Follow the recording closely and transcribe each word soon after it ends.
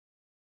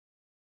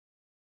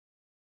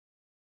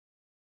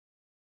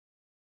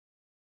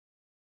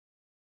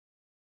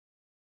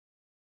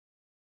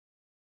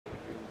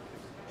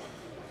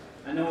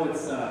I know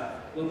it's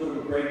a little bit of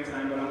a break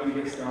time, but I'm going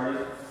to get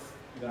started.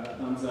 I got a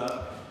thumbs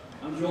up.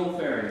 I'm Joel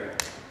Ferry.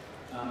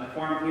 I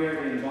farm here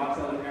in Box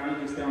Elder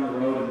County, just down the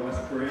road in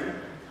West Corinne.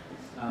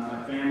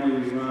 My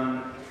family, we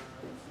run,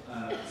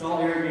 it's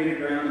all irrigated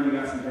ground, and we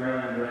got some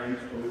dryland range,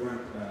 but we run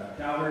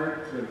cow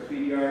herd, we have a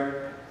feed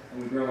yard,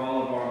 and we grow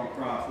all of our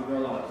crops. We grow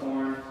a lot of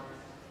corn,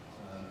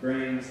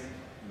 grains,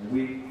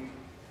 wheat,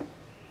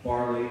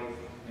 barley,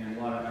 and a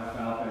lot of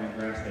alfalfa and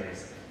grass hay.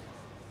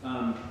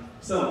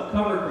 So,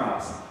 cover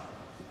crops.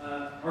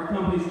 Our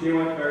company's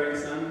Joel Ferry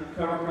and Son.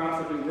 Cover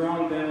crops, I've been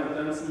growing them. I've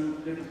done some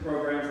different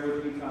programs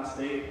with Utah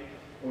State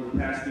over the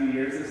past few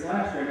years. This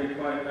last year I did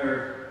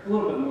a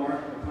little bit more.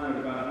 I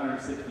planted about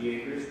 160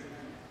 acres.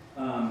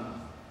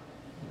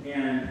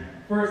 And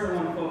first I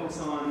want to focus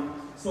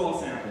on soil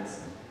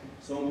samples.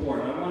 So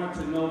important. I wanted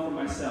to know for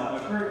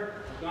myself.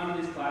 I've gone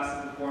to these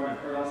classes before, and I've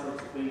heard all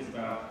sorts of things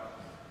about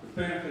the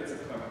benefits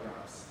of cover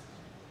crops.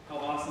 How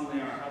awesome they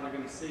are, how they're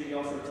going to save you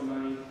all sorts of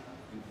money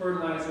in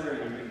fertilizer,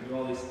 and you're going to do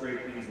all these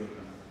great things with them.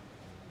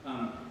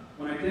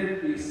 When I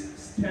did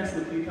these tests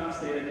with Utah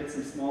State, I did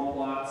some small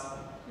plots,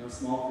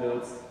 small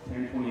fields,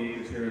 10, 20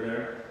 acres here or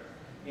there.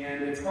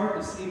 And it's hard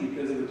to see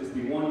because it would just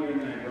be 1 year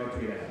and then I'd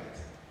rotate out.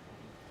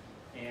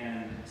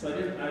 And so I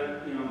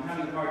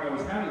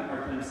was having a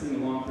hard time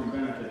seeing a long-term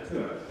benefit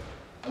to it.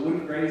 I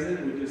wouldn't graze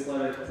it, we'd just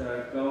let it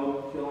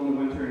go, kill in the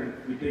winter,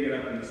 and we'd dig it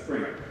up in the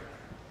spring.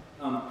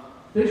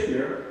 This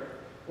year,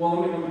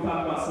 well, let me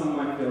talk about some of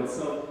my fields.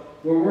 So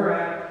where we're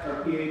at,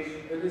 our pH,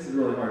 this is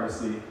really hard to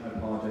see. I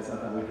apologize, I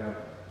thought we'd have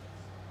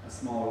a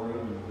smaller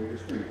room and a bigger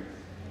screen.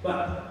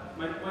 But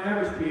my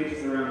average pH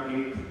is around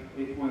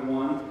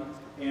 8.1,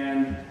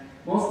 and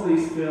most of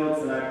these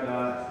fields that I've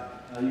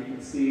got, you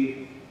can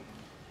see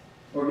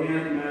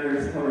organic matter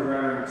is covered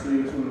right around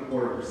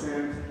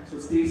 2.25%. So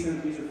it's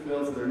decent. These are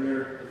fields that are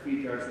near the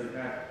feed yards that have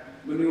had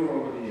manure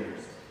over the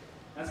years.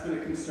 That's been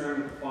a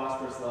concern with the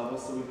phosphorus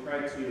levels, so we've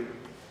tried to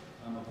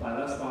apply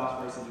less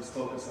phosphorus and just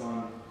focus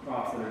on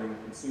crops that are going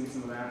to consume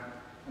some of that.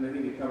 And I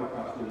think the cover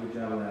crops do a good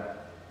job of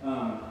that.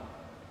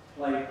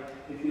 Like,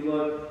 if you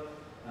look,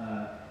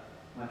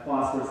 my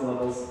phosphorus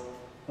levels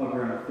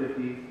hover around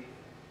 50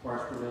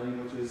 parts per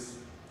million, which is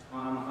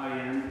on the high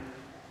end,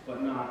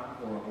 but not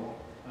horrible.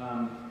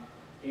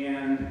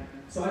 And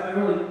so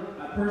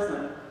I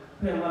personally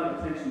pay a lot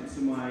of attention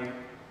to my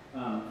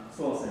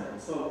soil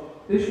samples. So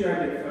this year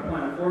I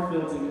planted 4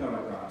 fields in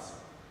cover crops.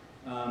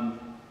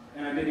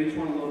 And I did each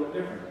one a little bit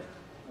different.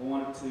 I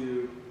wanted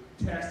to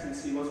test and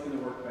see what's going to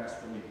work best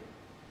for me.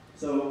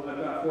 So I've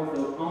got 4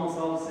 fields. Almost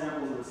all the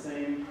samples are the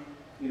same.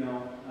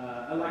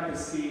 I like to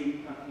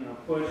see,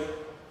 push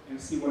and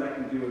see what I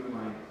can do with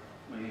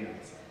my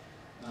yields.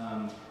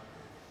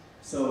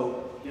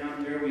 So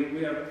down here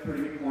we have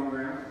pretty good corn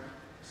ground.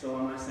 So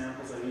on my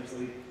samples I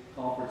usually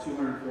call for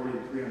 240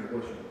 to 300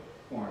 bushel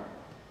corn,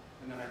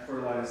 and then I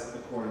fertilize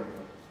accordingly.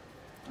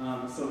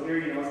 So here,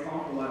 it's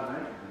calling for a lot of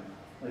nitrogen.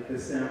 Like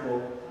this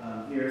sample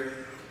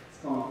here, it's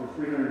calling for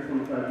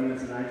 325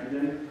 units of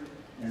nitrogen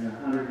and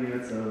 100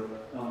 units of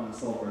element of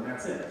sulfur, and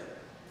that's it.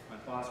 My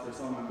phosphorus,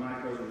 all my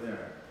micros are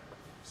there.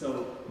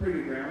 So pretty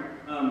good ground.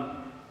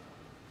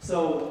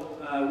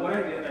 What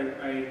I did,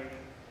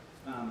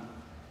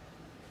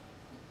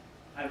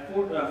 I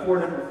have 4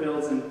 different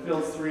fields, and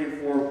fields 3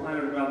 and 4 were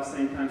planted about the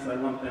same time, so I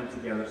lumped them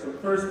together. So the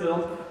first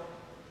field,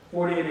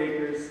 48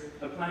 acres,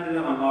 I planted it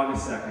on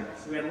August 2nd.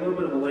 So we had a little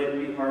bit of a late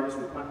wheat harvest.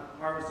 We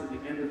harvested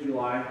at the end of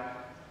July,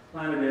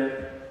 planted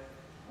it.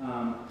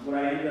 What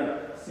I ended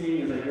up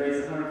seeing is I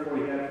grazed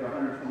 140 head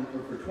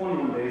for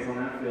 21 days on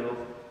that field,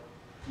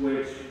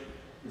 which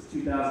is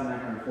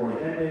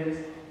 2,940 head days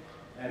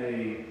at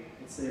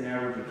let's say an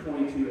average of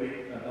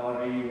 $22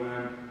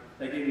 AUM.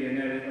 That gave me a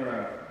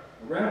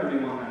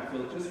revenue on that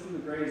field just from the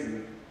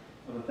grazing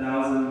of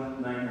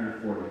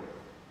 1,940.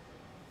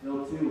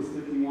 Field 2 was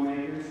 51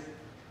 acres.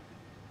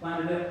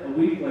 Planted it a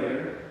week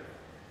later,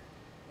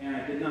 and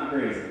I did not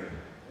graze it.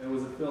 It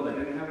was a field I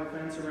didn't have a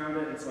fence around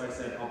it, and so I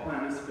said, I'll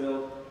plant this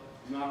field.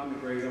 I'm not going to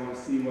graze. I want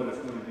to see what it's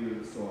going to do to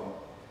the soil.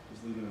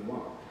 Just leave it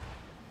alone.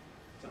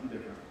 Something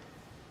different.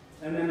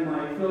 And then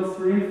my fields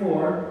 3 and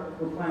 4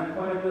 were planted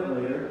quite a bit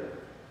later.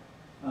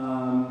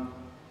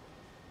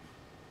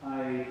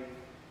 I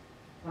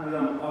planted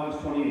on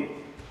August 28th.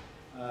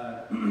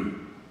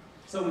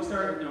 So we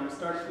started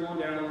cooling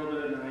down a little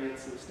bit at night,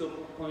 so it's still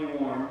plenty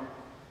warm.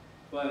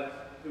 But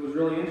it was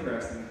really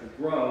interesting. The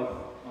growth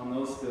on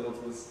those fields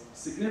was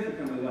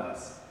significantly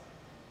less.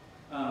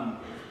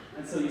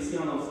 And so you see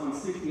on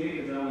 60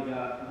 acres, I only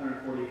got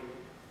 140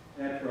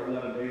 head for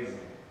 11 days.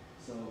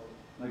 So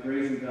my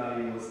grazing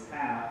value was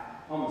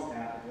almost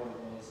half of what it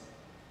was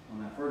on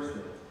that first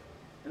field.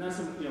 And that's,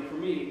 for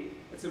me,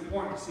 it's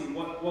important to see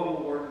what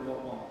will work and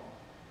what won't.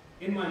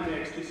 In my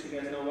mix, just so you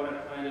guys know, what I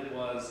planted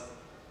was,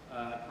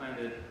 I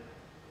planted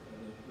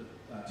the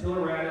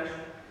tiller radish,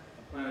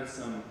 I planted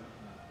some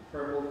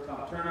purple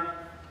top turnip,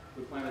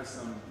 we planted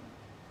some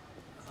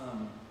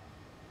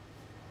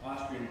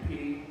Austrian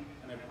pea,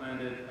 and I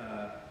planted,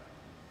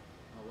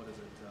 what is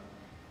it,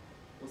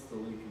 what's the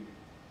leafy?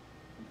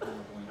 I'm pulling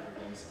a blank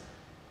here, guys.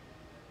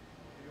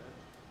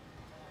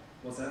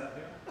 What's that?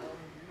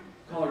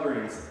 Collard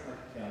greens.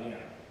 Yeah.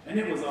 And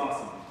it was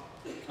awesome.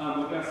 We've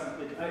got some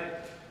pictures.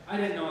 I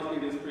didn't know I was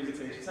going to do this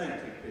presentation, so I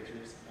didn't take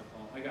pictures.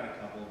 I got a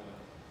couple,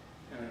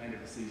 but kind of end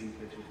of the season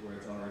pictures where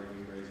it's already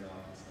being raised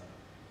off and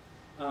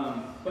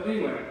stuff. But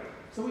anyway,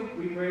 so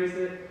we raised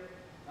it.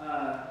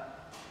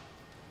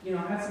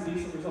 Had some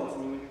decent results. I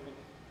mean, we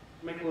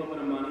make a little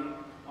bit of money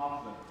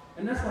off of it.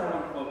 And that's what I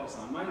want to focus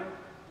on.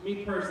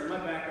 Me personally, my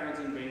background's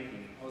in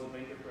banking. I was a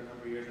banker for a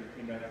number of years and I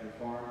came back to the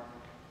farm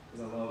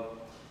because I love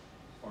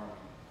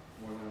farming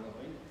more than I love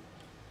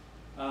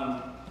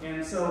banking.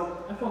 And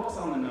so I focus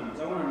on the numbers.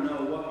 I want to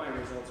know what my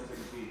results are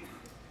going to be.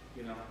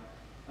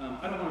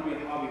 I don't want to be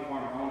a hobby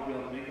farmer. I want to be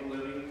able to make a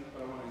living,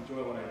 but I want to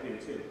enjoy what I do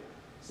too.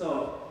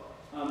 So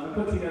I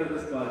put together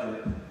this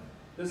budget.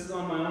 This is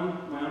on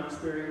my own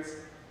experience,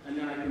 and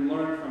then I can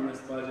learn from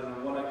this budget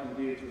on what I can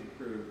do to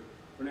improve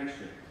for next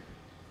year.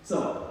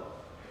 So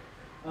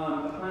I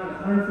planted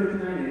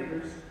 159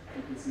 acres.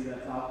 You can see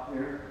that top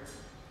here.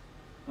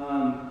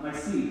 My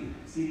seed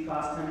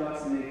cost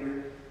 $10 an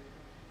acre.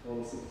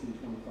 Total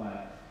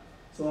 $16.25.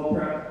 Soil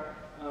prep.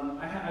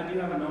 I do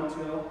have a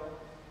no-till,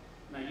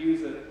 and I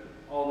use it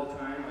all the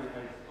time.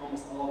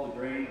 Almost all of the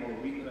grain, all the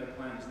wheat that I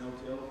plant is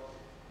no-till.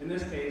 In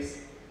this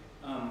case,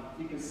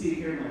 you can see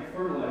here my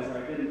fertilizer.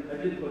 I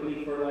didn't put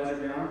any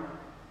fertilizer down.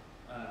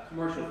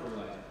 Commercial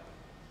fertilizer.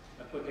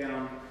 I put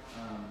down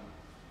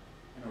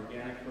an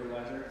organic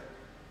fertilizer.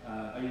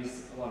 I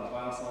use a lot of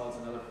biosolids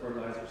and other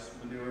fertilizers,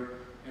 manure,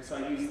 and so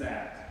I use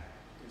that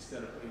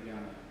instead of putting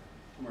down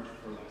the commercial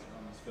fertilizer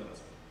on these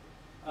fields.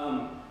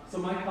 So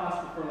my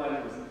cost for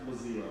fertilizer was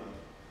zero.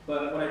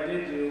 But what I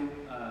did do,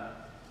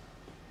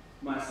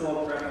 my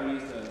soil prep, I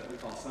used what we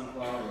call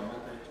sunflower or a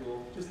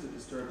multi-tool, just to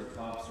disturb the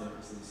top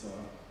surface of the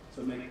soil,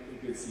 so make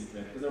a good seed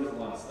bed, because there was a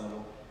lot of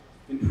stubble.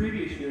 In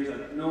previous years,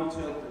 I've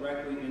no-tilled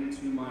directly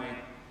into my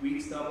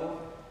wheat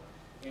stubble,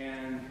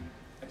 and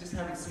I just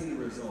haven't seen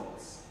the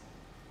results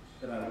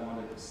that I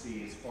wanted to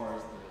see as far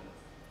as it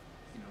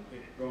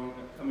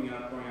coming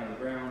out, growing out of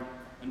the ground,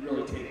 and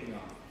really taking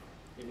off.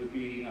 It would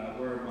be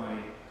where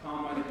my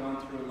combine had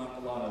gone through and left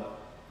a lot of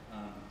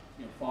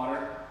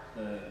fodder,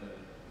 the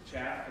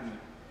chaff from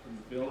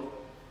the field.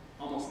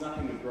 Almost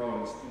nothing would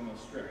grow in those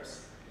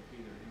strips. It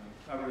either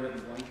covered it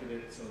and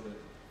blanketed it so that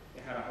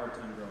it had a hard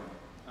time growing.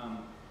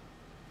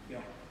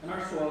 And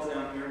our soils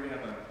down here, we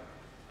have a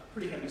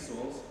pretty heavy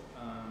soils.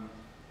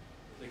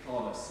 They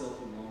call it a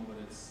silty loam, but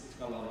it's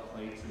got a lot of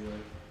clay to it,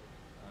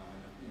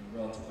 and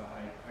relative to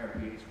higher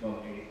pH,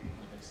 above 8,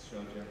 like I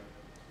showed you.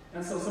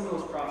 And so some of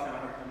those crops had a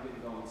hard time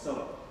getting going.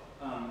 So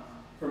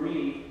for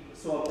me, the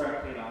soil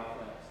prep paid off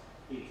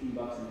at $18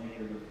 an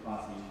acre, but it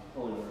cost me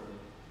totally worth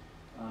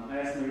it. I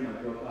estimated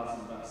my grow cost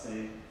is about the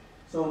same.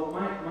 So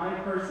my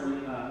personally,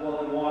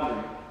 in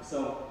watering,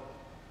 so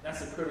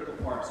that's a critical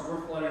part. So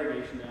we're flood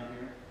irrigation down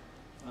here.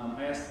 I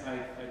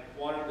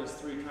watered this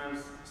 3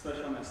 times,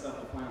 especially on my stuff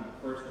I planted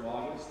the 1st of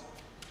August.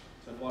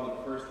 So I watered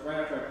the first, right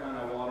after I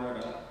planted, I watered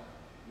it up,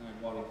 and then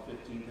I watered the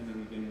 15th, and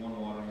then again one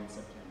watering in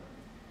September.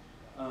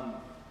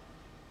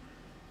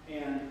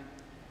 And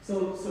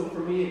so for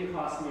me, it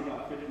cost me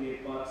about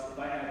 $58. If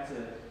I had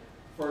to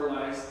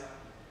fertilize,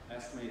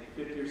 estimate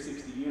 50 or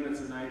 60 units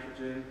of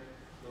nitrogen,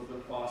 a little bit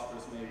of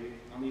phosphorus maybe.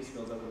 On these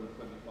fields, I wouldn't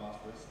put any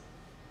phosphorus.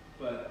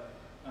 But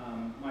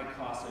my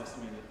cost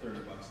estimated at $30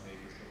 an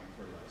acre for my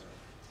fertilizer.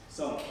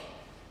 So,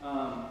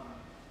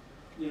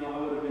 I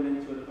would have been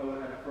into it if I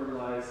would have had to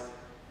fertilize.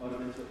 I would have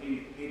been into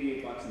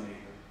 $88 an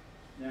acre.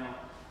 Now,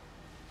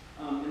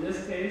 in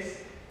this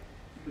case,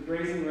 the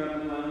grazing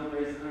revenue, I only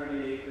grazed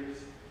 108 acres.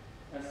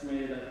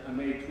 Estimated that I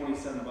made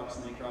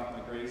 $27 an acre off my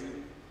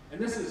grazing. And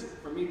this is,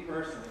 for me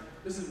personally,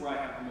 this is where I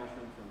have the most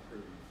room for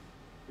improvement,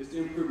 is to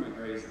improve my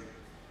grazing.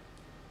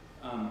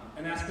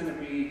 And that's going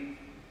to be,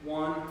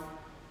 one,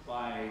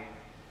 by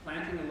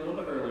planting a little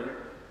bit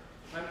earlier.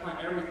 If I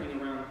plant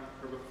everything around,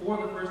 or before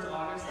the 1st of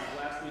August,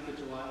 that last week of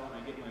July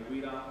when I get my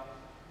wheat off,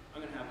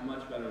 I'm going to have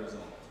much better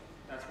results.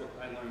 That's what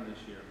I learned this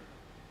year.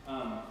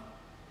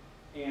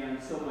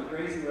 And so my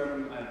grazing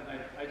revenue,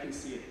 I can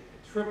see it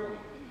tripling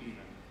even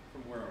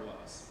from where it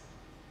was.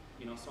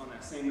 So on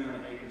that same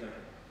amount of acres, I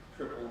could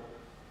triple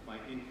my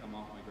income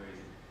off my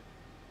grazing.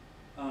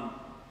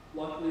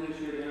 Luckily this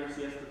year the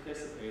NRCS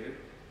participated,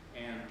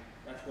 and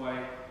that's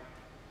why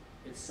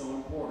it's so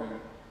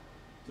important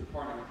to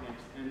partner with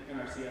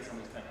NRCS on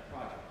these type of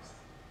projects.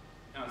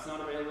 Now it's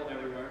not available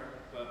everywhere,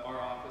 but our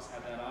office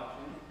had that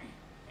option,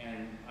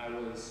 and I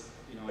was,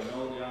 I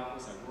know the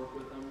office, I work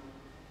with them,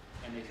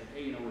 and they said,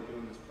 hey, we're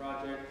doing this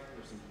project,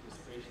 there's some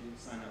participation,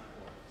 sign up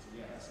for it. I said,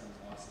 yeah, that sounds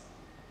awesome.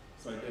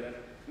 So I did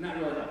it, and that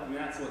really helped.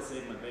 That's what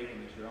saved my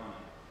bacon this year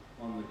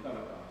on the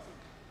cover crops.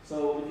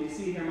 So if you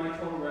see here, my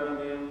total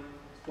revenue is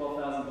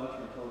 $12,000,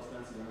 my total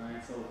expenses are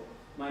 $9,000. So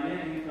my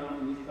net income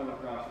from these cover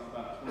crops is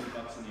about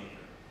 $20 an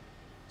acre.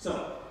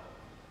 So,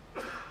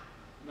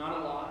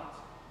 not a lot.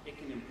 It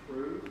can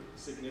improve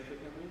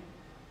significantly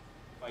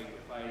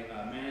if I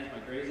manage my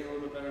grazing a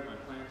little bit better, my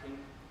planting,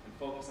 and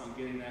focus on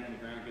getting that in the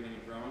ground, getting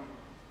it growing.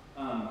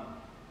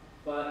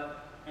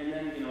 And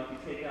then, if you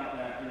take out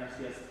that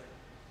NRCS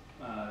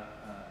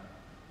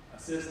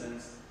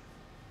assistance,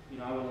 you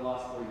know, I would have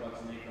lost $40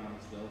 an acre on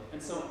this field.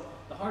 And so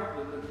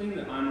the thing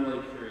that I'm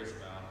really curious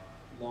about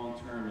long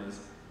term is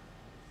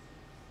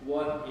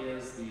what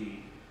is the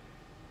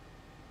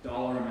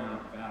dollar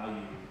amount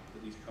value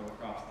that these cover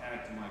crops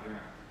add to my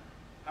ground?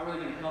 How are they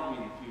going to help me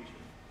in the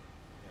future?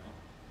 You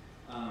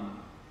know,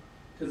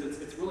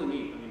 because it's really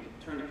neat. I mean,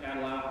 turn the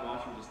cattle out and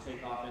watch them just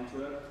take off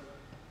into it.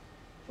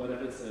 But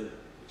if it's an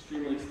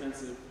extremely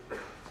expensive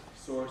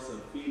source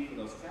of feed for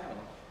those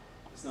cattle,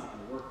 it's not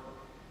going to work for them.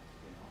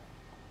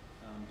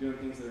 You know, doing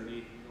things that are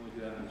neat, you can only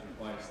do that once or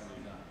twice, and then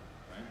you're done,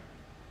 right?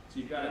 So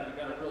you've got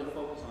to really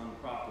focus on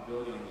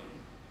profitability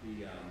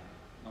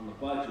on the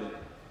budget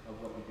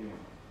of what you're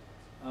doing.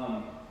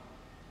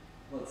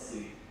 Let's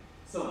see.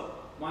 So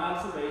my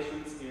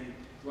observations in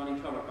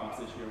running cover crops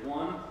this year: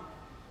 one,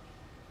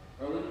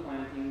 early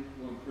planting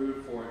will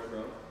improve forage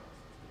growth.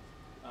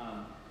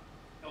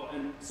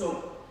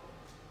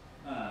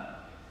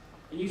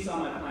 And you saw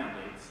my plant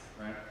dates,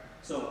 right?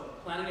 So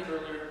planting it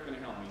earlier is going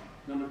to help me.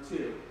 Number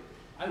two,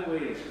 I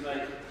waited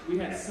because we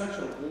had such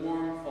a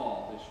warm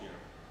fall this year.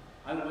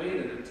 I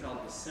waited until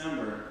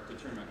December to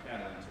turn my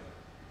cattle into it.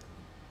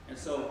 And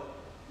so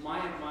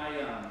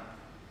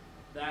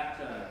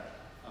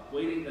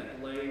waiting that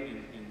delay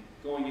in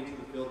going into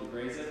the field to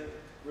graze it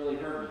really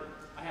hurt me.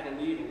 I had to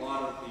leave a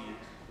lot of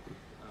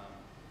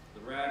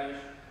the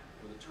radish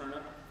or the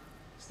turnip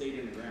stayed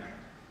in the ground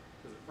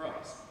because it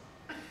froze.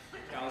 The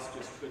cows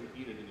just couldn't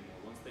eat it anymore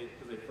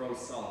because they froze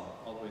solid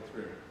all the way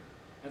through.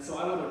 And so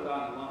I would have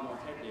gotten a lot more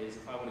head days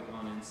if I would have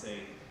gone in,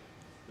 say,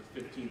 the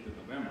 15th of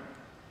November,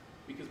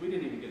 because we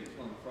didn't even get a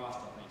killing frost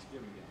on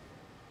Thanksgiving yet.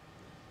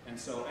 And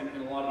so, and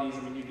a lot of these,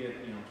 I mean, you get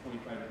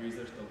 25 degrees,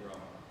 they're still growing.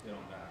 They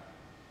don't die.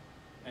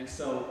 And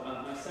so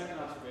my second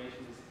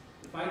observation is,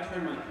 if I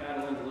turn my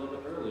cattle in a little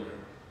bit earlier,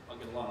 I'll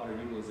get a lot better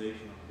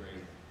utilization of the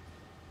grazing.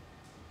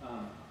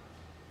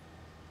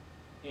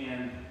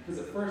 And because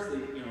at first,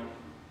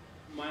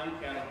 my own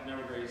cattle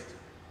never grazed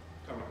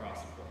cover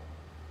crops before.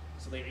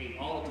 So they ate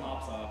all the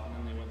tops off, and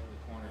then they went to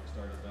the corner and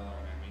started bellowing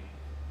at me,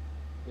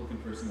 looking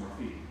for some more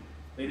feed.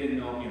 They didn't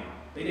know,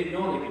 they didn't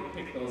know they could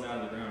pick those out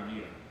of the ground and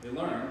eat them. They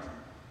learned,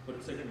 but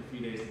it took them a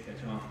few days to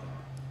catch on to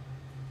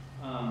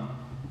that.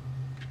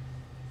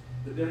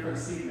 The different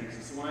seed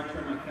mixes. So when I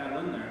turned my cattle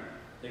in there,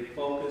 they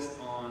focused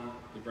on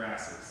the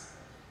grasses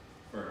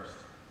first.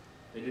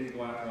 They didn't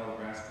go after all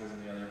the brassicas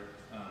and the other,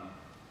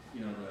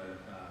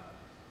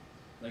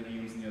 the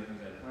legumes and the other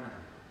things I had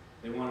planted.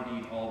 They wanted to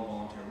eat all the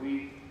volunteer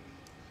wheat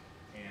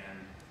and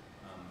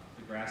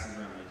the grasses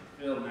around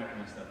the field and that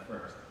kind of stuff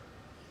first.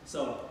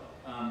 So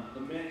the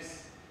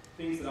mix,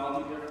 things that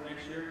I'll do different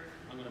next year,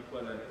 I'm going to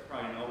put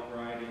probably an oat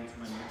variety into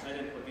my mix. I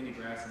didn't put any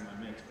grass in my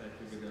mix, but I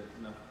figured there's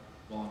enough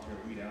volunteer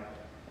wheat out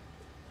there.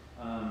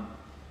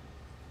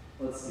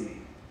 Let's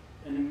see.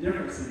 And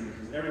different seed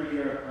mixes. Every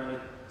year I've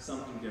planted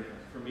something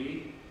different. For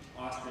me,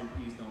 Austrian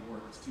peas don't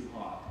work. It's too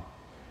hot.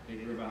 They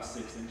grew about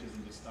 6 inches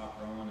and just stopped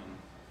growing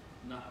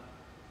and nothing.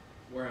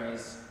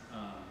 Whereas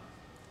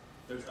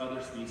there's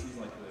other species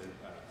like the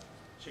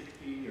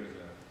chickpea or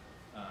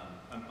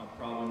I'll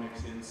probably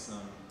mix in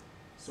some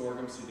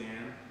sorghum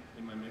Sudan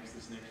in my mix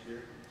this next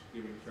year.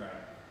 Give it a try.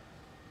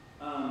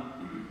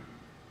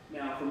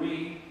 Now for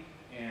me,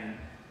 and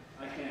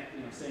I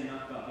can't say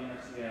enough about the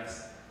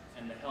NRCS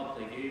and the help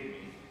they gave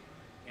me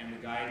and the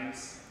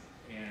guidance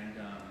and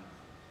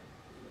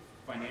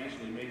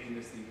financially making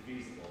this thing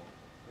feasible.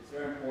 It's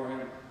very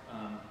important.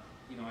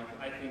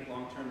 I think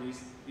long term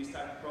these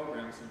type of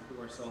programs to improve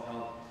our soil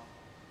health,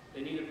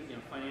 they need to,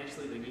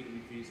 financially they need to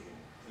be feasible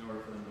in order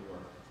for them to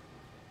work.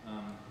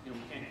 We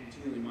can't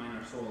continually mine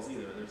our soils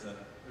either. There's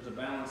a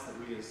balance that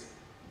we as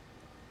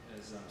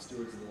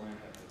stewards of the land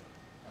have to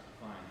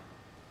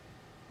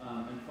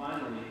find. And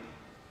finally,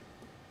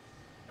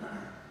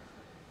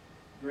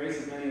 graze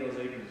as many of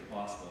those acres as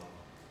possible.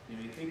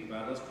 You think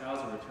about it, those cows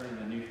are returning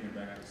that nutrient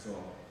back to the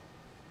soil.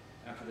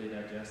 After they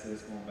digest it,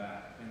 it's going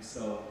back. And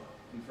so,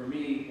 for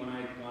me, when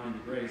I had gone into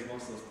graze,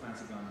 most of those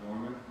plants had gone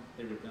dormant.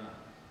 They were done.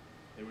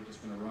 They were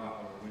just going to rot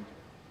over winter.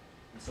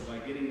 And so by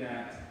getting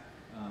that,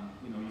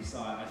 you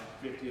saw at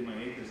 50 of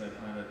my acres I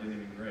planted, I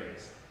didn't even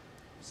graze.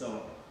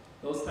 So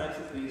those types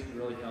of things can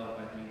really help,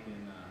 I think,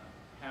 in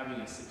having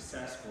a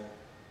successful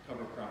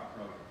cover crop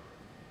program.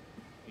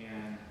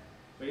 And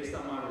based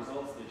on my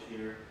results this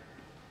year,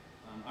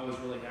 I was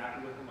really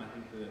happy with them. I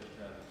think the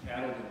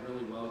cattle did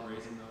really well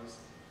grazing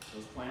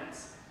those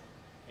plants.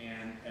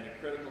 And at a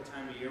critical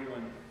time of year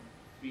when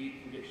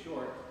feed can get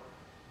short,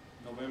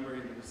 November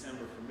into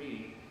December for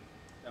me,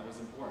 that was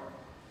important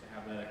to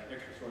have that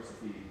extra source of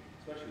feed,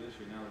 especially this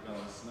year now we've got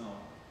all the snow.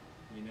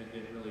 I mean,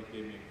 it really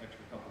gave me an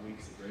extra couple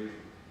weeks of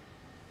grazing.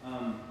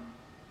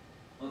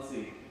 Let's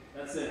see,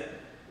 that's it.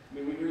 I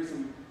mean, we grew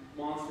some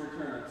monster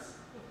turnips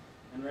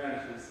and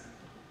radishes.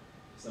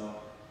 So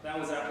that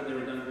was after they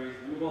were done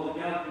grazing. I mean, well,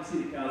 you can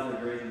see the cows that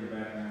are grazing in the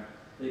background.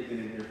 They've been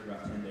in here for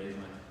about 10 days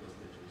when I took those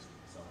pictures.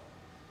 So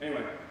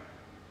anyway,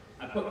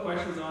 I put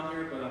questions on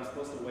here, but I'm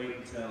supposed to wait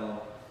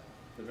until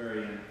the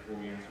very end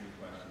before we answer any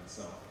questions.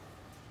 So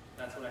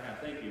that's what I have.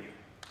 Thank you.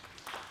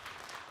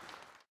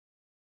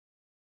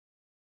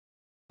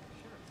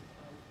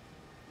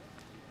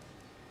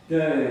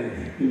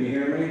 Okay, can you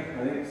hear me?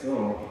 I think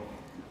so.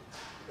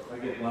 I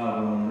get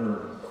loud when I'm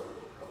nervous.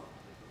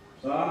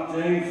 So I'm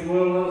James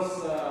Willis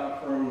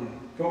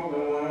from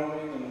Cokeville,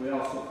 Wyoming, and we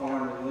also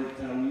farm in Lake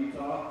Town,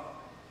 Utah.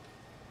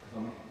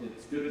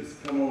 It's good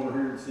to come over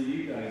here and see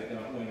you guys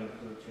got winter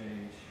for a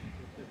change.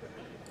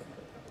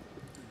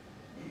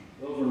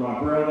 Those are my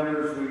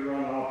brothers. We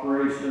run an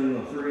operation,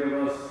 the three of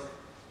us,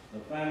 a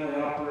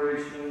family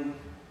operation,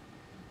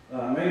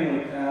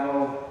 mainly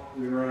cattle.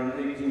 We run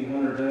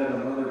 1,800 head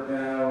of mother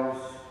cows,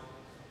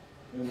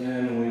 and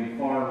then we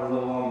farm a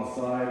little on the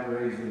side,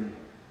 raising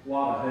a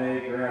lot of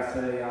hay, grass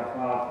hay,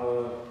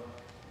 alfalfa,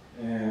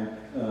 and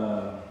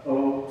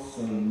oats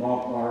and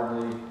malt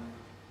barley.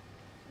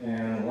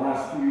 And the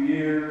last few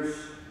years,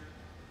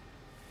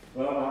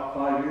 well, about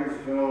 5 years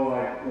ago,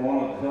 I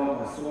wanted to help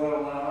my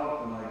soil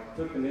out, and I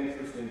took an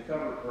interest in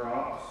cover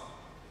crops.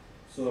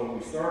 So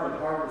we started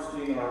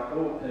harvesting our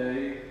oat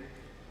hay,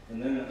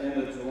 and then at the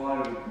end of July,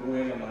 we go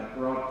in and I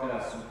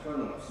broadcast some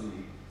turnip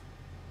seed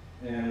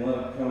and let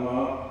it come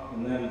up.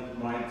 And then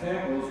my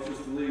intent was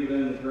just to leave it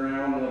in the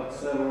ground, let it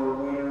settle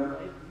over winter,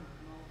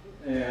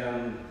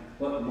 and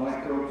let the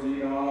microbes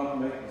eat on it,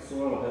 make the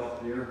soil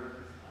healthier.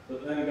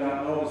 But then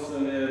got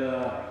noticing it,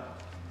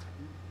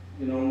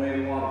 made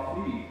a lot of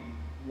feed,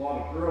 a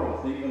lot of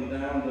growth, even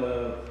down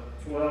to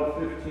 12,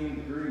 15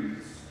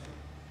 degrees,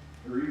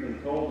 or even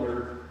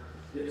colder.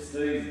 It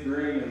stays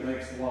green and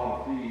makes a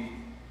lot of feed.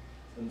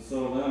 And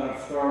so then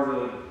I've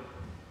started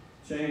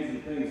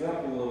changing things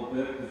up a little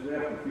bit because we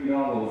have to feed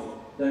all those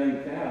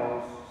dang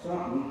cows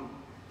something.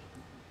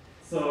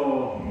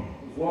 So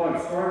what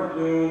I've started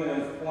doing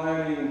is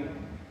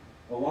planting,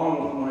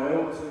 along with my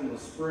oats in the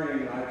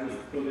spring, I just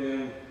put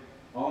in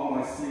all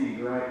my seed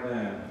right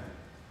then.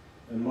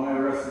 And my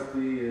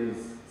recipe is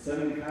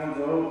 70 pounds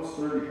of oats,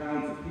 30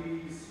 pounds of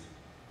peas,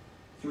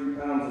 3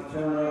 pounds of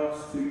turnips,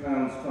 2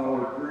 pounds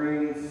collard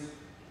greens,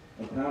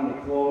 a pound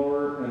of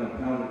clover, and a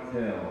pound of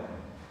kale.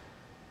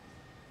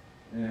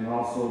 And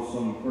also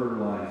some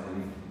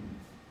fertilizing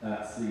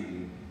at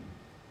seeding.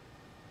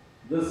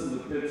 This is a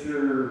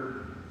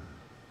picture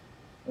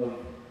of,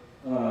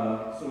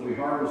 so we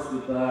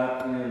harvested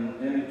that in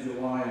end of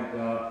July and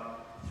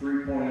got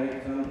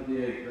 3.8 tons to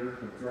the acre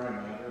of dry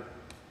matter.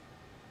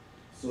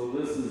 So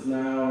this is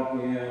now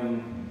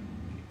in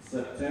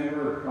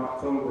September,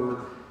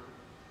 October,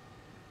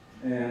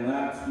 and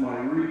that's my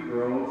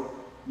regrowth.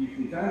 You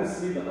can kind of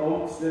see the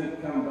oats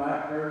didn't come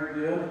back very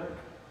good,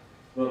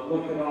 but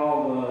look at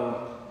all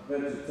the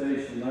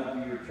vegetation.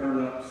 That'd be your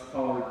turnips,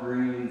 collard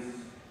greens,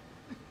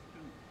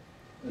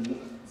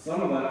 and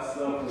some of that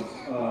stuff was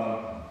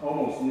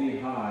almost knee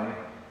high,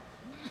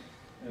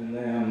 and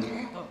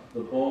then the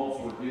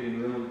bulbs were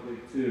getting really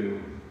big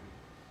too.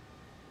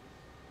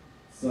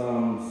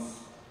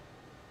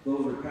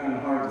 Those are kind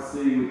of hard to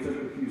see. We took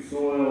a few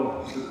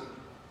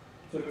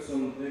took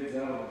some digs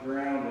out of the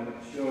ground, and it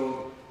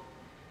showed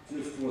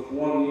just with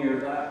 1 year,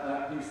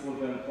 that piece would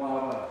have been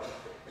plowed up.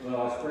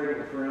 Well, I sprayed it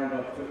with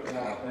Roundup, took it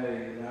out of hay,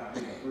 and that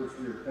was the first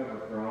year cover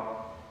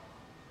crop.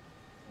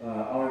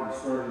 Already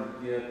started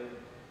to get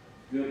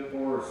good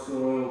porous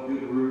soil,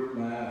 good root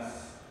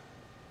mass,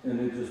 and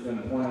it just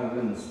been planted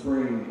in the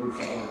spring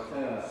versus our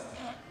test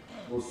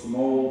with some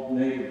old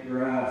native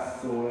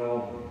grass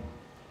soil,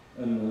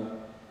 and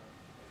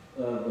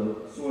the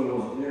soil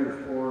wasn't near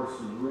as porous,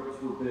 and the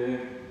roots were big,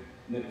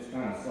 and it was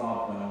kind of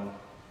soft down.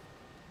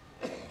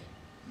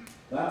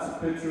 That's a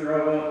picture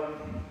of it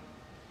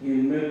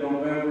in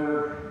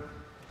mid-November.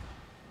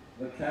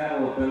 The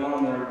cattle have been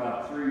on there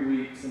about 3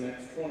 weeks, and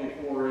it's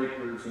 24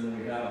 acres, and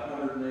we had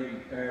 180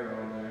 pair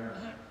on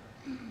there.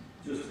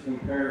 Just a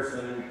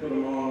comparison, we put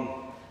them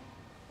on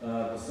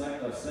the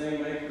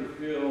same acre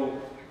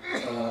field.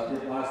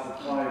 It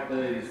lasted 5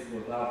 days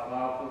with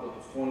alfalfa that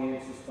was 20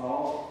 inches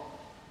tall.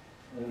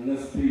 And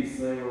this piece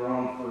they were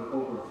on for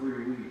over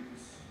 3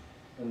 weeks.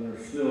 And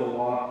there's still a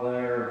lot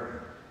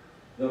there.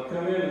 They'll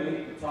come in and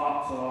eat the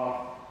tops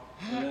off,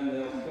 and then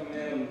they'll come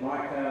in,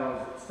 my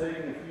cows, it's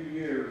taken a few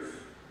years,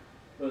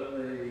 but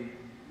they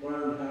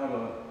learn how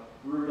to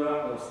root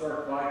up. They'll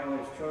start biting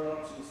those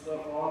turnips and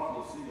stuff off.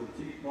 You'll see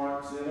the teeth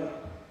marks in it,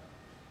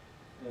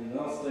 and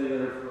they'll stay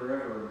there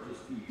forever and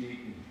just keep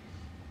eating.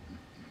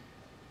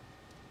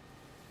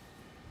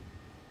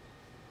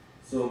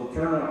 So the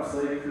turnips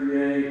they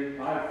create,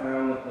 I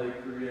found that they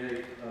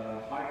create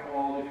high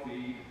quality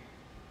feed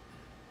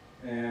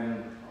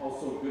and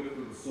also good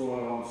for the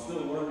soil. I'm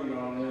still learning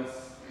on this,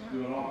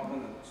 doing all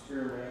kinds of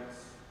experiments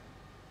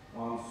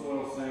on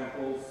soil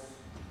samples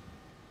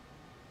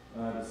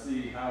to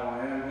see how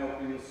I am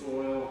helping the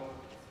soil.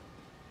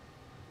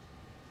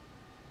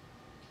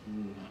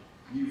 And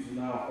using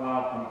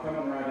alfalfa, I'm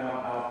coming right out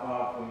of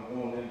alfalfa and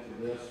going into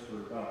this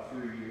for about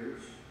 3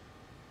 years.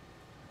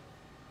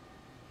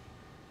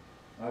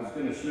 I was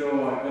going to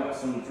show, I've got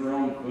some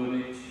drone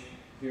footage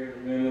here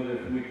in a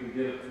minute if we can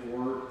get it to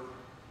work.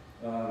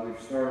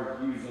 We've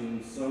started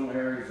using some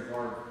areas of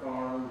our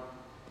farm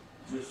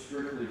just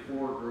strictly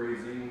for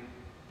grazing,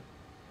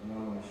 and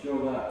I'm going to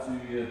show that to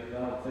you.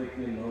 That'll take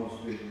in those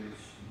figures.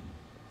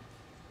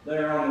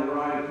 There on the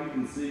right, if you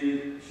can see,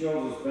 it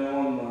shows us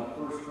baling the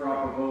first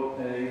crop of oat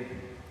hay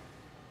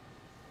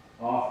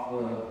off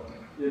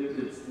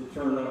it's the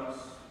turnips,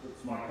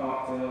 it's my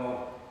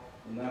cocktail,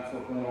 and that's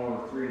what went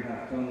over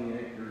 3.5 tons the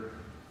acre.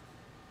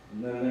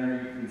 And then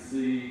there you can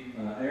see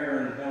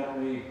Aaron helped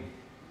me.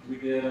 We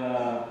did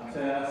a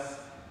test.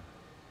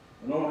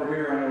 And over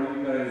here, I know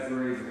you guys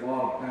raise a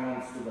lot of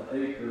pounds to the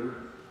acre.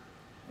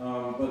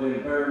 But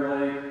in Bear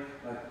Lake,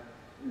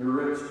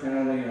 Rich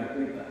County, I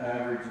think the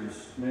average is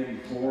maybe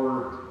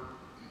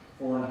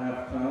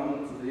 4.5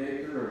 tons to the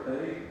acre of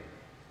hay.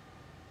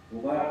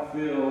 Well, that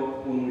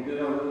field, when we did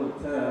our little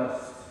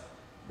test,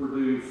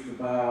 produced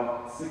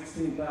about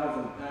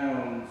 16,000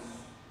 pounds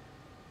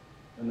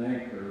an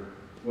acre,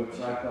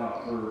 which I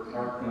thought for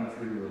our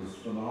country was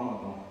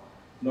phenomenal.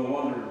 No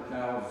wonder the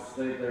cows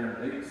stayed there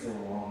and ate so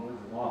long.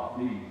 There's a lot of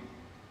feed.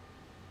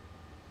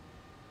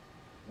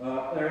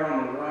 There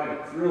on the right,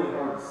 it's really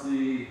hard to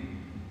see.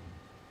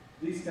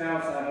 These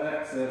cows have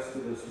access to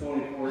this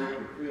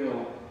 24-acre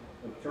field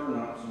of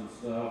turnips and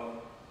stuff.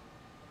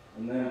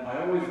 And then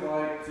I always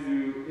like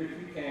to, if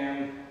you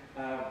can,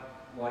 have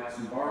like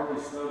some barley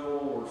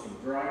stubble or some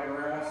dry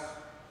grass,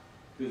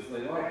 because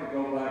they like to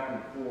go back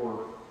and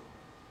forth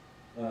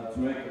to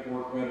make it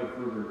work better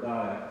for their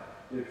diet.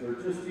 If they're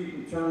just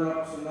eating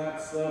turnips and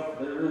that stuff,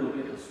 they really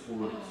get the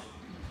sports.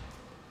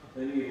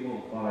 They need a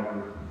little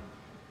fiber.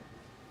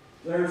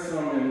 There's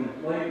some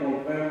in late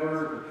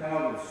November. The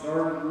cows have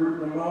started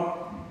rooting them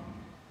up,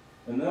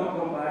 and they'll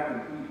go back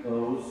and eat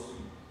those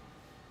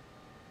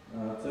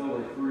until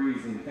they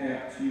freeze and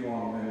can't chew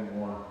on them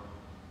anymore.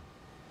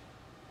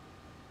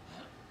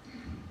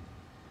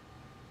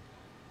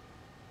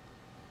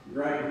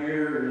 Right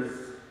here is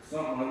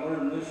something I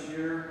learned this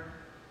year.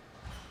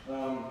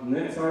 And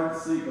it's hard to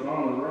see, but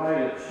on the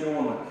right it's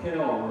showing a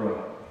kale root.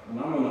 And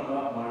I'm going to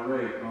up my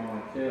rate on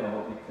my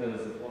kale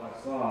because of what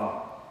I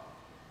saw.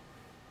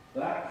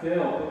 That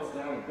kale puts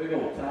down a big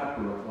old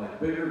taproot, like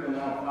bigger than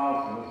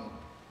alfalfa.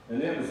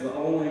 And it was the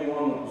only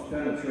one that was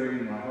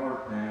penetrating my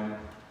hard pan.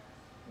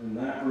 And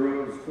that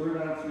root was clear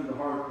down through the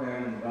hard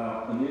pan and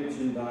about 1 inch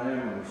in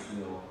diameter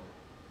still.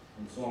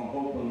 And so I'm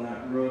hoping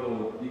that root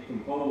will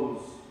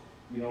decompose,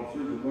 you know,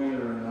 through the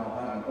winter, and I'll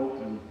have an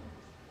open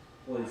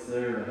place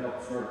there to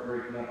help start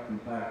breaking up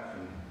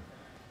compaction.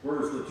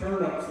 Whereas the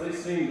turnips, they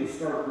seem to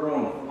start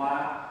growing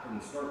flat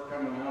and start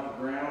coming out of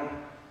the ground.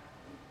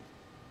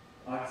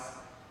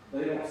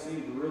 They don't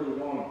seem to really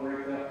want to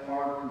break up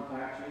hard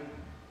compaction,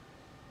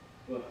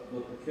 but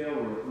the kale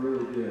root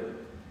really did.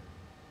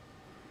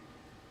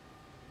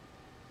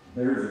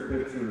 There's a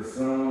picture of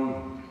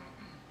some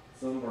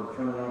of our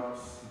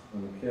turnips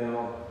and the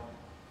kale.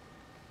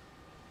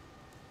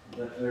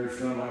 There's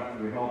some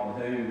after we haul the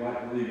hay. We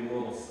like to leave a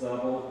little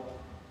stubble.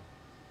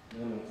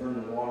 Then we'll turn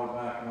the water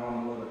back on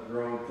and let it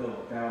grow till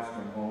the cows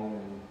come home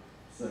in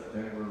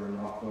September and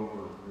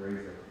October to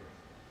graze it.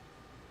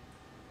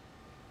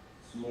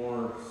 Some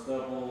more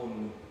stubble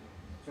and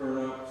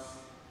turnips.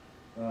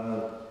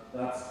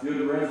 That's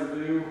good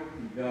residue.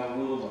 You've got a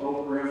little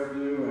oat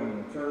residue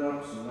and the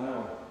turnips, and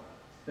that'll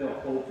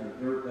help hold your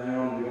dirt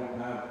down. We don't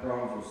have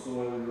problems with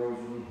soil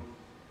erosion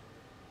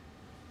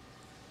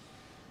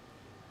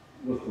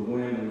with the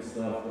wind and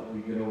stuff that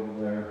we get over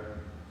there.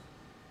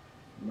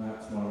 And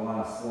that's my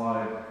last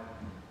slide.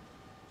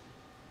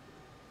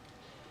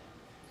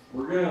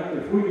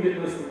 If we can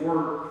get this to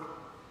work,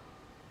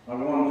 I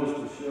want just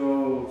to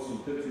show some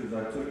pictures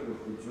I took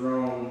with the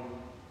drone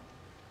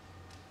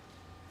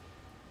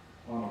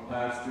on a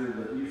pasture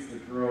that used to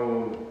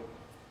grow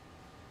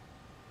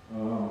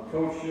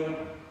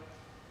kochia,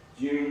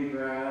 June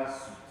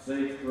grass,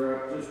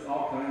 sagebrush, just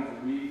all kinds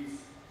of weeds.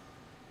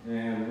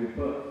 And we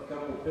put a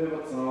couple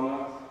pivots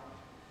on it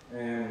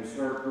and we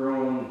start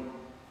growing.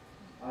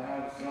 I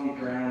have some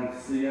ground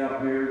to see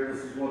out here.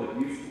 This is what it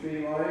used to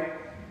be like.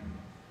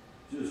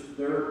 Just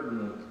dirt and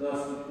the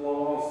dust would flow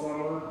all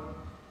summer.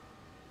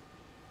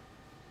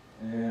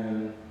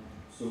 And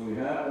so we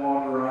had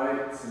water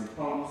rights and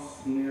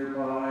pumps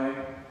nearby.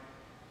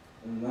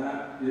 And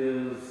that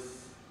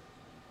is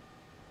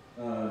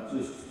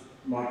just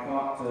my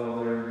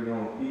cocktail there, you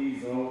know,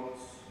 peas,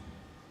 oats,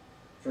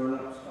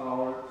 turnips,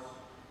 collards.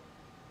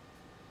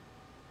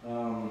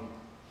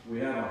 We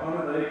have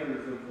 100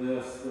 acres of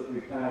this that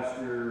we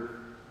pasture,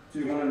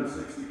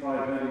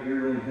 265 head of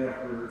yearling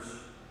heifers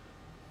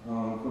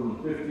from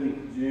the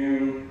 15th of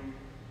June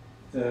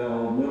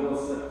till middle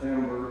of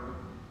September.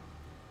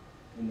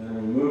 And then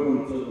we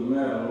move them to the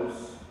meadows.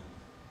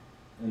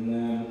 And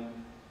then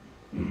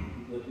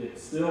it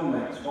still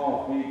makes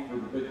fall feed for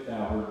the big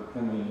cow herd to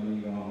come in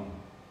and eat on.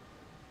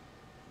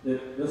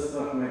 This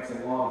stuff makes a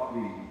lot of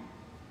feed.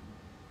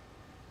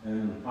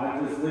 And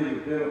I just leave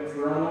the pivots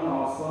running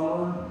all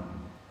summer,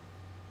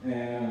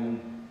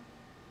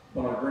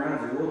 but our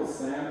ground's a little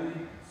sandy,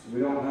 so we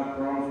don't have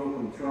problems with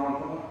them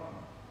tromping it.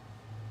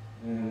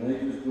 And they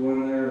just go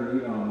in there and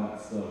eat on that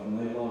stuff, and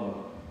they love it.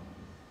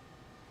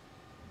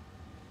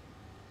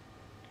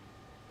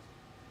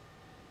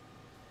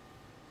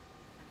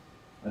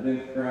 I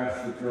didn't crash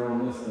the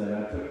drone this day.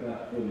 I took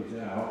that footage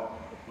out.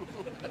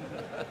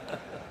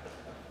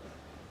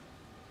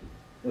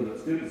 But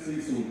it's good to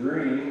see some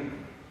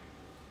green.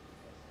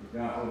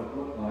 Forgot what it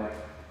looked like.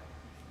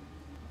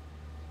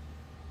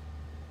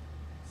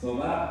 So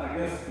that, I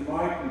guess, to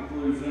my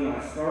conclusion,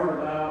 I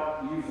started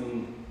out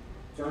using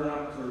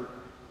turnips or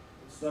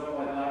stuff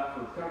like that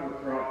for cover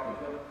crop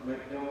to help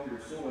make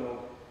healthier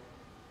soil.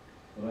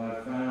 But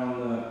I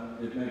found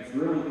that it makes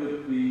really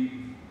good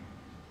feed.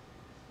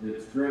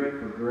 It's great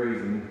for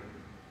grazing.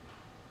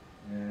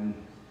 And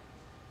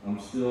I'm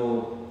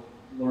still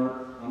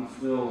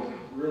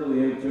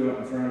really into it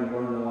and trying to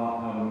learn a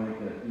lot how to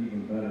make it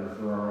even better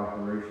for our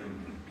operation.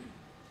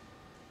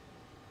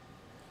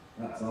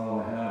 That's all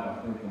I have.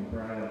 I think I'm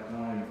right out of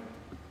time.